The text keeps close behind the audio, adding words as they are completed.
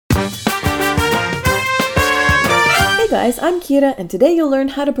guys, I'm Kira, and today you'll learn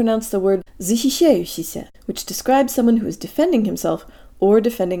how to pronounce the word защищающийся, which describes someone who is defending himself or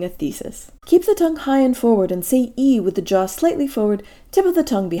defending a thesis. Keep the tongue high and forward and say E with the jaw slightly forward, tip of the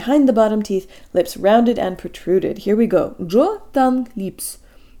tongue behind the bottom teeth, lips rounded and protruded. Here we go. Jaw, tongue, lips.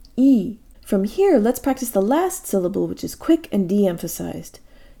 E. From here, let's practice the last syllable, which is quick and de-emphasized.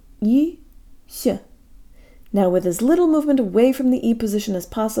 E, sh. Now with as little movement away from the E position as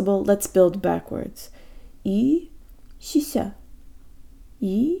possible, let's build backwards. E, щися.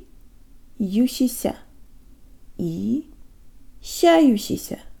 И, ющийся. И,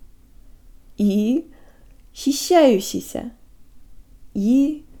 щающийся. И, защищающийся.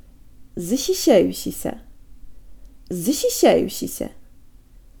 И, защищающийся. Защищающийся.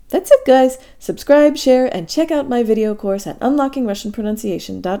 That's it, guys. Subscribe, share, and check out my video course at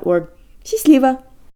unlockingrussianpronunciation.org. Счастливо!